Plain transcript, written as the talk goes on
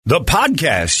The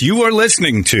podcast you are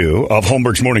listening to of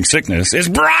Holmberg's Morning Sickness is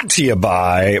brought to you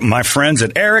by my friends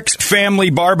at Eric's Family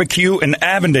Barbecue in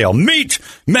Avondale. Meet,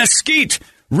 mesquite,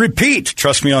 repeat.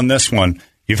 Trust me on this one.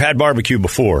 You've had barbecue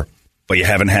before, but you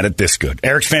haven't had it this good.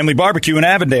 Eric's Family Barbecue in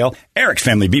Avondale,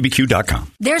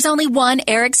 ericsfamilybbq.com. There's only one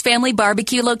Eric's Family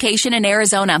Barbecue location in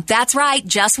Arizona. That's right,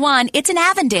 just one. It's in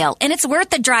Avondale, and it's worth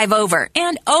the drive over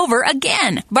and over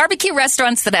again. Barbecue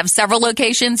restaurants that have several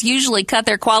locations usually cut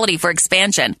their quality for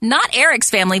expansion. Not Eric's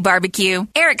Family Barbecue.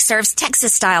 Eric serves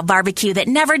Texas-style barbecue that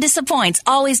never disappoints,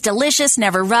 always delicious,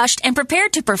 never rushed, and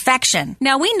prepared to perfection.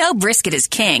 Now, we know brisket is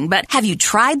king, but have you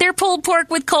tried their pulled pork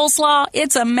with coleslaw?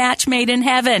 It's a match made in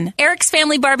heaven. Eric's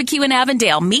Family Barbecue in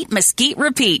Avondale. Meet, mesquite,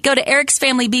 repeat. Go to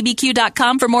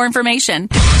ericsfamilybbq.com for more information.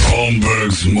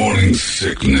 Holmberg's Morning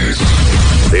Sickness.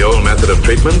 The old method of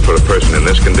treatment for a person in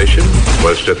this condition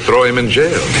was to throw him in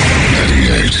jail.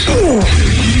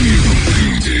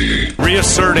 98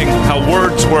 Reasserting how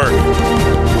words work.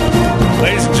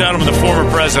 Ladies and gentlemen, the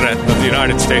former president of the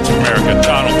United States of America,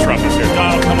 Donald Trump, is here.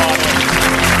 Donald, come on.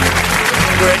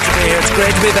 Great to be here. It's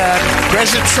great to be back.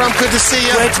 President Trump, good to see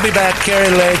you. Great to be back.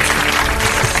 Carrie Lake.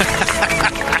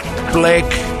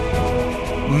 Blake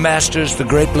Masters, the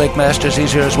great Blake Masters,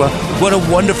 he's here as well. What a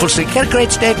wonderful state. Got a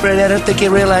great state, Brady. I don't think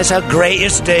you realize how great your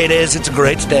state is. It's a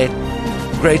great state.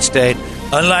 Great state.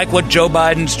 Unlike what Joe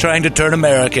Biden's trying to turn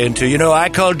America into. You know, I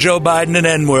call Joe Biden an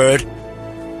N-word.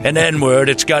 An N-word.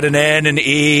 It's got an N, an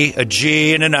E, a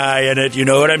G, and an I in it. You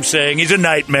know what I'm saying? He's a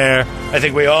nightmare. I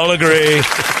think we all agree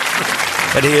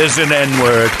that he is an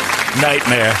N-word.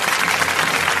 Nightmare.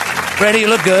 Brady, you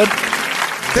look good.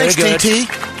 Thanks, Very good. DT.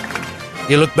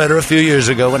 You looked better a few years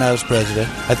ago when I was president.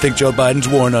 I think Joe Biden's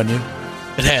worn on you.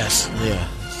 It has. Yeah.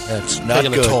 That's not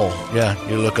Taking a good. toll. Yeah,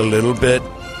 you look a little bit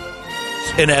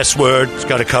an S word. It's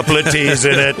got a couple of T's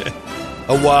in it.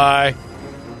 A Y.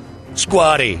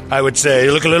 Squatty, I would say.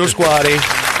 You look a little squatty.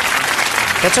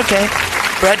 That's okay.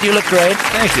 Brett, you look great.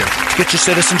 Thank you. Did you get your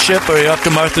citizenship, or are you off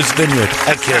to Martha's Vineyard?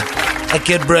 I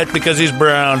kid Brett because he's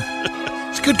brown.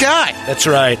 He's a good guy. That's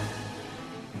right.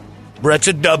 Brett's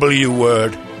a W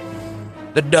word.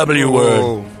 The W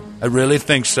word. I really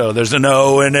think so. There's an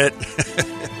O in it.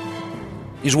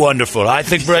 He's wonderful. I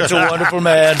think Brett's a wonderful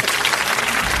man.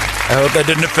 I hope that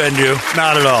didn't offend you.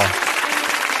 Not at all.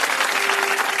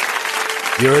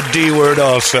 You're a D word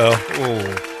also.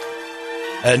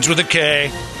 Ends with a K.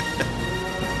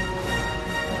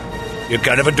 You're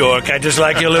kind of a dork. I just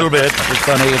like you a little bit. It's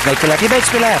funny. It makes me laugh. He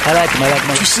makes me laugh. I like him.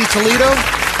 Did you see Toledo?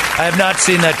 I have not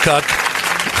seen that cuck.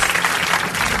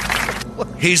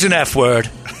 He's an F word.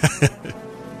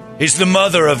 He's the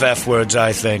mother of F words,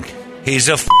 I think. He's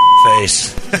a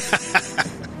face.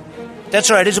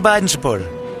 That's right. He's a Biden supporter.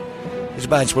 He's a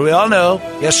Biden supporter. We all know.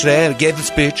 Yesterday, I gave the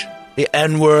speech. The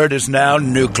N word is now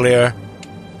nuclear.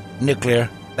 Nuclear.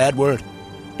 Bad word.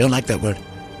 Don't like that word.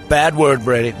 Bad word,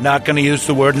 Brady. Not going to use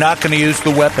the word. Not going to use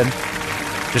the weapon.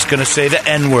 Just going to say the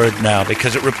N word now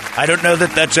because I don't know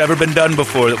that that's ever been done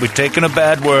before. That we've taken a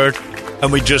bad word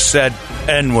and we just said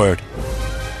N word.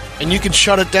 And you can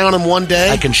shut it down in one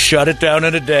day? I can shut it down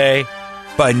in a day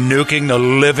by nuking the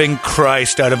living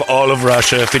Christ out of all of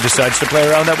Russia if he decides to play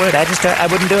around that word. I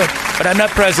wouldn't do it. But I'm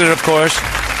not president, of course.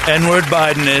 N-word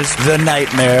Biden is the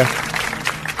nightmare.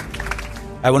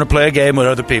 I want to play a game with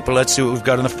other people. Let's see what we've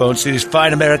got on the phone. See, these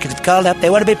fine Americans have called up. They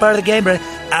want to be part of the game, Brady.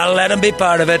 I'll let them be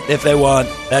part of it if they want.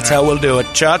 That's how we'll do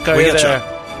it. Chuck, are you there?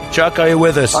 Chuck, are you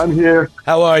with us? I'm here.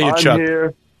 How are you, Chuck? I'm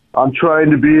here. I'm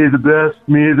trying to be the best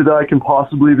me that I can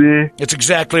possibly be. It's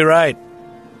exactly right.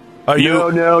 Are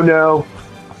you? No.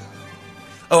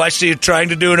 Oh, I see you trying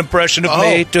to do an impression of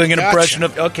me, doing an impression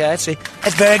of... Okay, I see.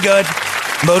 That's very good.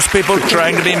 Most people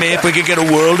trying to be me. If we could get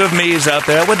a world of me's out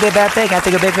there, it wouldn't be a bad thing. I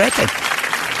think it would be a great thing.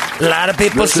 A lot of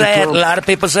people say it. A lot of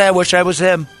people say, I wish I was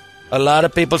him. A lot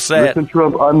of people say Listen,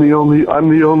 Trump, I'm the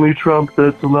only Trump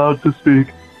that's allowed to speak.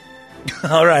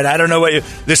 All right, I don't know what you...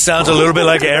 This sounds a little bit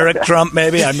like Eric Trump,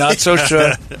 maybe. I'm not so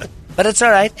sure. But it's all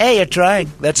right. Hey, you're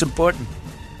trying. That's important.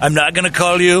 I'm not going to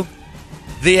call you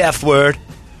the F word.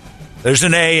 There's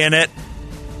an A in it.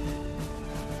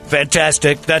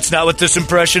 Fantastic. That's not what this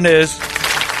impression is.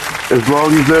 As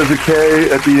long as there's a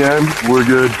K at the end, we're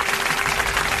good.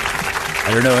 I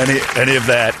don't know any of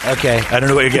that. Okay, I don't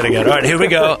know what you're getting at. All right, here we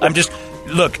go.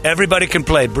 Look, everybody can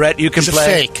play. Brett, you can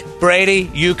play. Fake. Brady,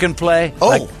 you can play.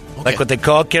 Like what they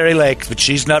call Carrie Lake, but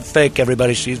she's not fake,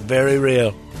 everybody. She's very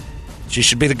real. She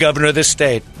should be the governor of this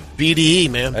state. BDE,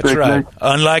 man. That's right.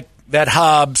 Unlike that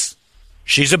Hobbs,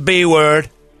 she's a B word.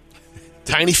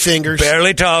 Tiny fingers.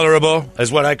 Barely tolerable,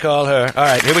 is what I call her. All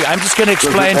right, here we go. I'm just going to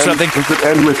explain something. Does it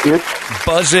end with it?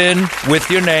 Buzz in with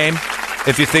your name.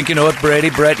 if you think you know it,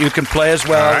 Brett, you can play as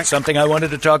well. All right. It's something I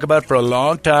wanted to talk about for a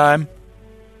long time.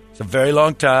 It's a very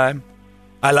long time.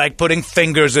 I like putting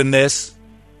fingers in this.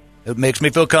 It makes me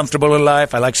feel comfortable in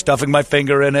life. I like stuffing my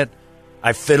finger in it.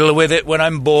 I fiddle with it when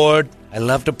I'm bored. I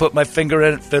love to put my finger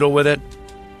in it, fiddle with it.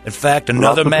 In fact,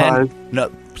 another Lots of man... pies.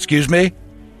 No, excuse me?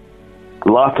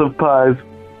 Lots of pies.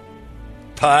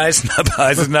 Pies? No,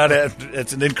 pies is not it.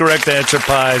 It's an incorrect answer,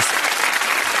 pies.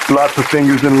 Lots of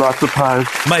fingers and lots of pies.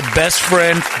 My best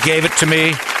friend gave it to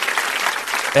me,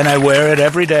 and I wear it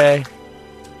every day.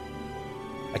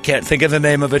 I can't think of the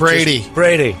name of it. Brady.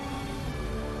 Brady.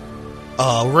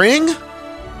 Ring?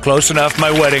 Close enough,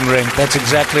 my wedding ring. That's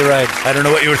exactly right. I don't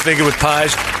know what you were thinking with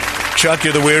pies. Chuck,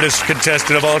 you're the weirdest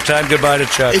contestant of all time. Goodbye to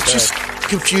Chuck. It's just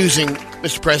confusing,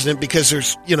 Mr. President, because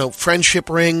there's, friendship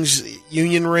rings,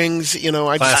 union rings,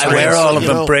 I wear all of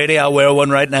them, Brady. I'll wear one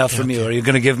right now from you. Are you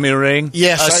going to give me a ring?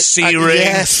 Yes. A C ring?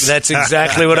 Yes. That's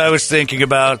exactly what I was thinking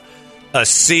about. A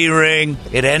C ring.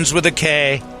 It ends with a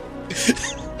K.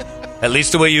 At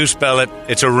least the way you spell it.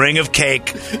 It's a ring of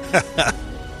cake.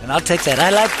 And I'll take that.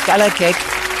 I like cake.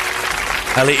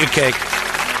 I'll eat your cake.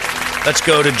 Let's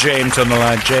go to James on the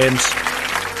line. James,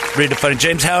 read the funny.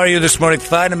 James, how are you this morning?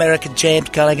 Fine, American James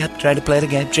calling up, trying to play the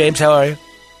game. James, how are you?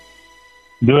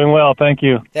 Doing well, thank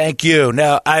you. Thank you.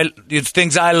 Now, it's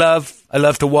things I love. I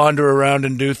love to wander around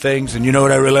and do things. And you know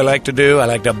what I really like to do? I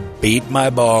like to beat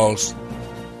my balls.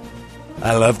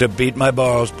 I love to beat my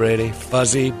balls, Brady.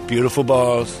 Fuzzy, beautiful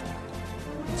balls.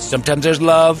 Sometimes there's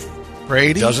love.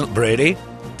 Brady? Brady?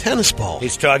 Tennis ball.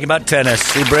 He's talking about tennis.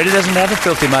 See, Brady doesn't have a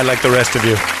filthy mind like the rest of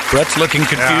you. Brett's looking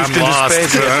confused I'm lost. into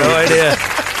space. He has no idea.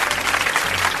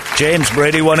 James,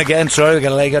 Brady won again. Sorry, we got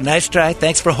to let you go. Nice try.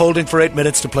 Thanks for holding for 8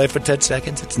 minutes to play for 10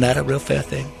 seconds. It's not a real fair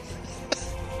thing.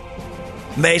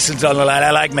 Mason's on the line.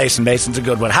 I like Mason. Mason's a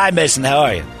good one. Hi, Mason. How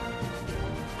are you?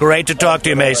 Great to talk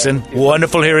to you, Mason.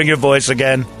 Wonderful hearing your voice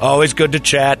again. Always good to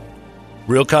chat.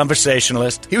 Real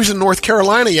conversationalist. He was in North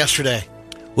Carolina yesterday.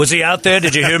 Was he out there?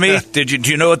 Did you hear me? Do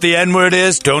you know what the N-word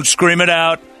is? Don't scream it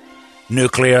out.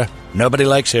 Nuclear. Nobody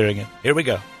likes hearing it. Here we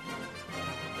go.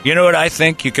 You know what I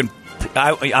think?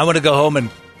 I want to go home and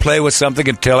play with something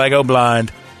until I go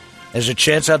blind. There's a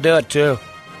chance I'll do it, too.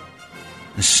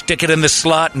 And stick it in the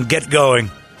slot and get going.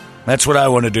 That's what I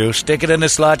want to do. Stick it in the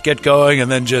slot, get going,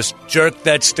 and then just jerk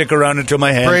that stick around until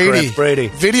my hand cramps. Brady.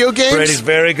 Video games? Brady's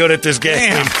very good at this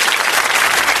game.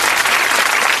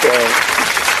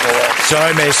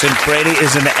 Sorry, Mason. Brady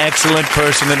is an excellent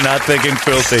person at not thinking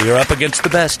filthy. You're up against the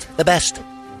best. The best.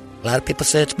 A lot of people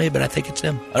say it's me, but I think it's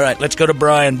him. All right, let's go to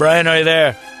Brian. Brian, are you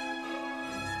there?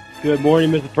 Good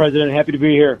morning, Mr. President. Happy to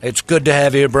be here. It's good to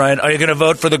have you here, Brian. Are you going to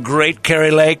vote for the great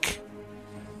Kerry Lake?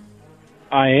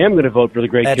 I am going to vote for the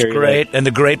great That's Kerry great. Lake. And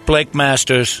the great Blake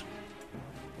Masters.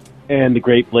 And the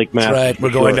great Blake Masters. That's right.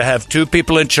 We're going to have two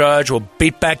people in charge. We'll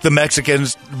beat back the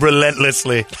Mexicans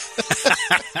relentlessly.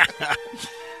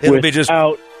 It'll be just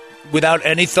without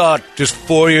any thought, just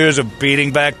 4 years of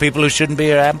beating back people who shouldn't be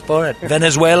here. I'm for it.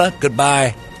 Venezuela,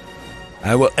 goodbye.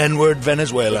 I will N-word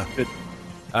Venezuela. Good.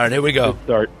 All right, here we go. Good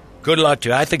start. Good luck to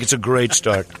you. I think it's a great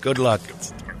start. Good luck.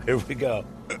 Here we go.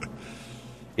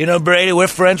 You know, Brady, we're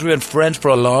friends. We've been friends for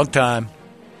a long time.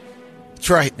 That's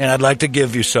right. And I'd like to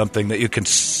give you something that you can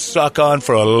suck on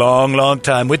for a long, long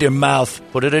time with your mouth.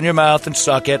 Put it in your mouth and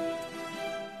suck it.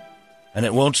 And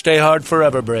it won't stay hard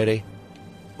forever, Brady.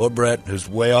 Or Brett, who's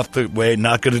way off the way,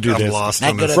 not going to do this. I'm lost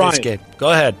not on good this. at this game. Go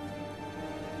ahead.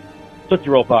 Tootsie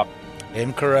Roll Pop.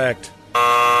 Incorrect.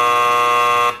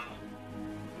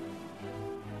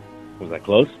 Was that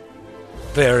close?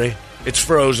 Very. It's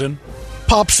frozen.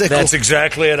 Popsicle. That's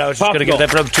exactly it. I was just going to get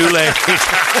that from too late.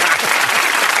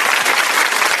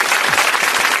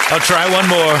 I'll try one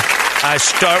more. I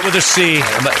start with a C.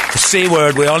 The C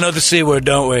word. We all know the C word,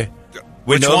 don't we?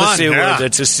 We Which know one? the C Yeah. word.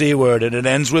 It's a C word, and it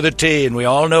ends with a T, and we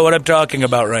all know what I'm talking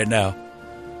about right now.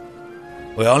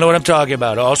 We all know what I'm talking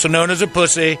about. Also known as a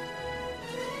pussy.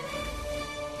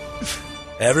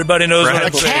 Everybody knows what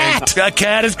I'm saying. A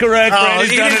cat is correct. Brady's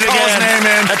he done it didn't call his again.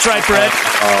 name in. That's right, Brett.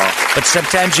 But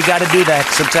sometimes you got to do that.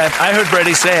 Sometimes I heard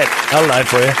Brady say it. I'll lie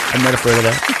for you. I'm not afraid of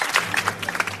that.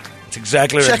 It's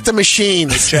exactly right. Check the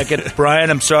machines. Check it.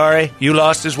 Brian, I'm sorry. You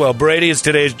lost as well. Brady is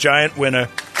today's giant winner.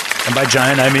 And by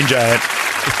giant, I mean giant.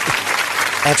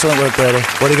 Excellent work, Brady.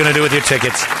 What are you going to do with your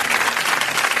tickets?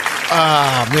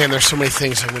 Man, there's so many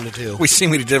things I'm going to do. We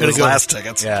seen what he did with his go. last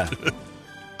tickets. Yeah.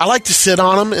 I like to sit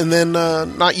on them and then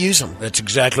not use them. That's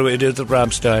exactly what you did with the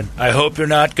Rammstein. I hope you're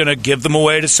not going to give them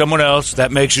away to someone else.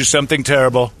 That makes you something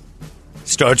terrible.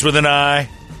 Starts with an I.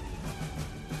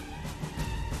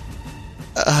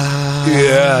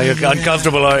 Yeah, you're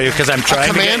uncomfortable, are you? Because I'm trying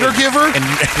Commander to giver? And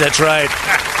that's right.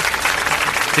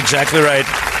 That's exactly right.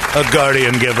 A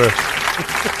guardian giver.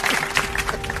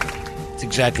 That's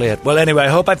exactly it. Well, anyway, I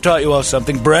hope I've taught you all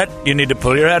something. Brett, you need to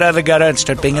pull your head out of the gutter and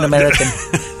start being an American.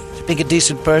 Being a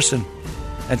decent person.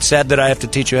 It's sad that I have to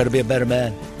teach you how to be a better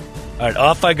man. All right,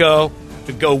 off I go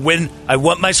to go win. I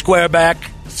want my square back.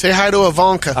 Say hi to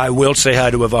Ivanka. I will say hi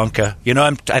to Ivanka. You know,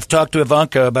 I've talked to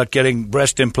Ivanka about getting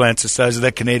breast implants the size of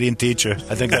that Canadian teacher.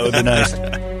 I think that would be nice.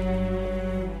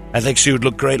 I think she would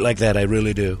look great like that. I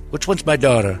really do. Which one's my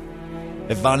daughter?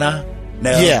 Ivana?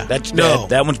 No. Yeah. That's no. dead.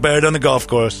 That one's buried on the golf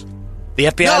course. The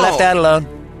FBI No. left that alone.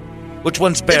 Which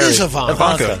one's buried? It is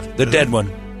Ivanka. The dead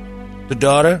one. The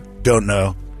daughter? Don't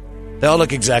know. They all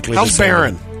look exactly How's the same.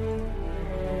 Barron?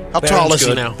 How tall is he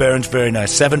good. now? Barron's very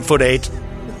nice. 7'8".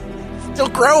 Still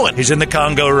growing. He's in the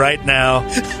Congo right now.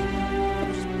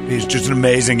 He's just an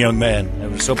amazing young man. I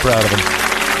was so proud of him.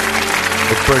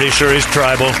 I'm pretty sure he's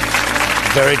tribal.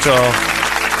 Very tall.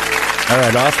 All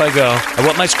right, off I go. I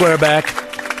want my square back.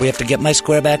 We have to get my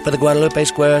square back for the Guadalupe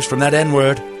squares from that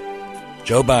N-word.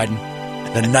 Joe Biden.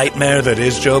 The nightmare that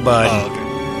is Joe Biden. Oh,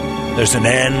 okay. There's an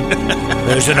N.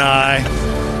 There's an I.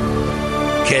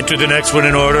 Can't do the next one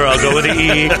in order. I'll go with the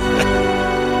E.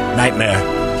 Nightmare.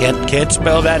 Can't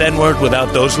spell that N-word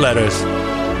without those letters.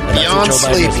 And that's what Beyond Joe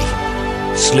Biden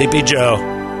is. sleepy. Sleepy Joe.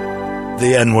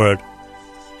 The N-word.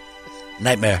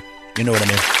 Nightmare. You know what I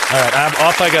mean. All right,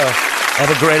 off I go. Have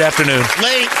a great afternoon.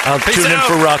 Late. I'll Peace tune in out.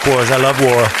 for Rock Wars. I love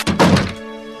war.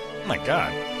 Oh, my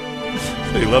God.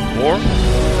 He loved war? Is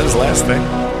that his last thing?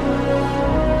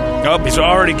 Oh, he's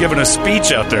already given a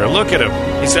speech out there. Look at him.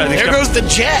 There goes the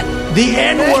jet. The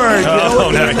N-word. You know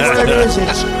what the no, N-word is?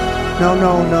 It's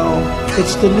no.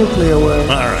 It's the nuclear word.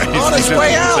 All right. On his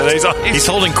way out. He's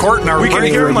holding court in our We can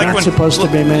hear him like not supposed to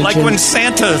be mentioned. like when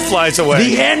Santa flies away.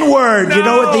 The N-word. You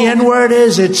know what the N-word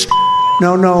is? It's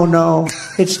no.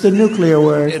 It's the nuclear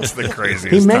word. It's the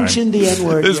craziest He mentioned the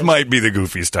N-word. This yes. might be the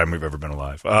goofiest time we've ever been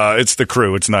alive. It's the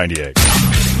Crew. It's 98.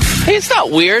 Hey, it's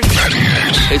not weird.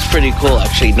 It's pretty cool,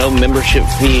 actually. No membership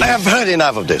fee. I have heard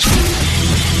enough of this.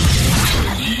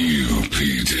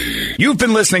 You've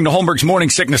been listening to Holmberg's Morning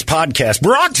Sickness Podcast,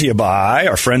 brought to you by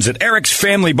our friends at Eric's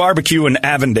Family Barbecue in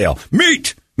Avondale.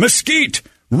 Meet, mesquite,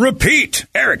 repeat.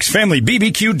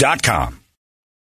 Eric'sFamilyBBQ.com.